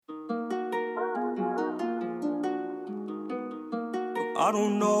I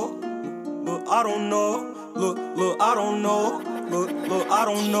don't know. Look, I don't know. Look, I don't know. Look, I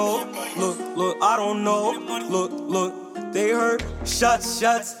don't know. Look, I don't know. Look, they heard shots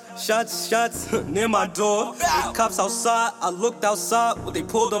near my door. The cops outside, I looked outside, what they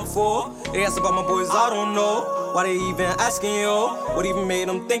pulled up for. They asked about my boys, I don't know. Why they even asking, yo? What even made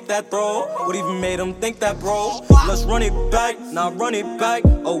them think that, bro? What even made them think that, bro? Let's run it back, now run it back.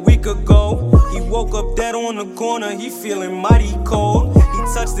 A week ago, he woke up dead on the corner, he feeling mighty cold. He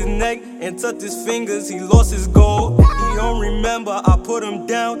touched his neck and tucked his fingers, he lost his goal. He don't remember, I put him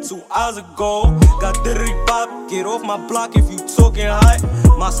down 2 hours ago. Got diddly pop, get off my block if you talking hot.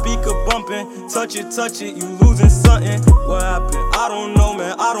 My speaker bumping, touch it, you losing something. What happened? I don't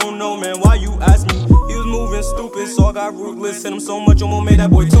know, man, why you ask me? He was moving stupid, so I got ruthless. Hit him so much, almost made that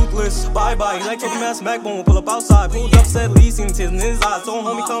boy toothless. Bye-bye, he like taking mass backbone, pull up outside. Pulled up, said Lee, seen tears in his eyes. Told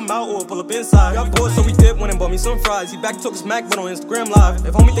homie come out or pull up inside. Got bored, so we dipped, went and bought me some fries. He back took his Mac, but on Instagram live.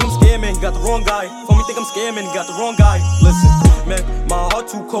 If homie think I'm scared, man, he got the wrong guy. If homie think I'm scared, man, he got the wrong guy. Listen, man, my heart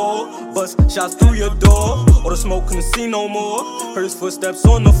too cold. Bust shots through your door. All the smoke, couldn't see no more. Heard his footsteps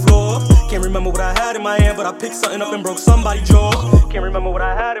on the floor. Can't remember what I had in my hand, but I picked something up and broke somebody's jaw. Can't remember what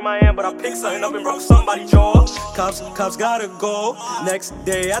I had in my hand, but I picked something up and broke somebody's jaw. Cops gotta go. Next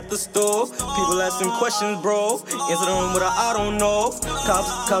day at the store, people asking questions, bro. Answer them with a I don't know.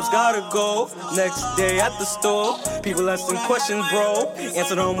 Cops gotta go. Next day at the store, people asking questions, bro.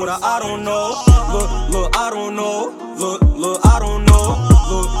 Answer them with a I don't know. Look, I don't know. Look, I don't know.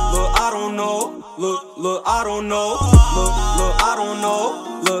 Look, I don't know. Look, I don't know. Look, I don't know.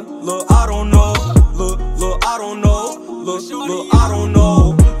 Look, I don't know. Look, I don't know. Look, I don't know. Look, I don't know.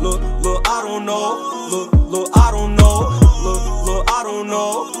 Look, I don't know. Look, I don't know. Look, I don't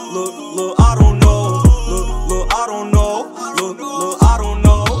know. Look, I don't know. Look, I don't know. Look, I don't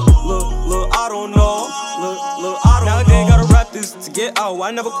know. Look, I don't know. Nowadays gotta rap this to get out.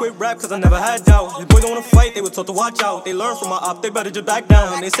 I never quit rap cause I never had doubt. These boys don't wanna fight, they were taught to watch out. They learn from my op, they better just back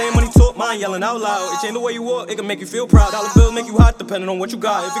down. They say money talk, mine yelling out loud. It change the way you walk, it can make you feel proud. Dollar bills make you hot depending on what you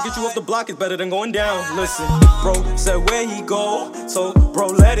got. If it gets you off the block, it's better than going down. Listen, bro said where he go, so bro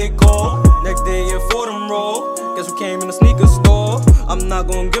let it go. Next day yeah, for them roll. Guess we came in the sneaker store. I'm not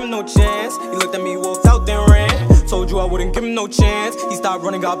gonna give him no chance. He looked at me, walked out, then ran. Told you I wouldn't give him no chance. He stopped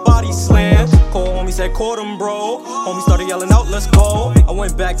running, got body slammed. Called homie, said caught him, bro. Homie started yelling out, let's go. I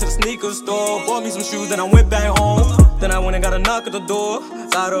went back to the sneaker store, bought me some shoes, then I went back home. Then I went and got a knock at the door.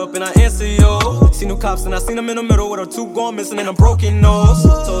 Got up and I answered, yo. See new cops and I seen them in the middle with a tooth gone missing and a broken nose.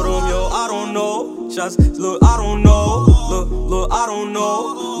 Told him, yo, I don't know. Shots, look, I don't know. Look, I don't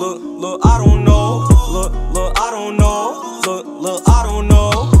know. Look, I don't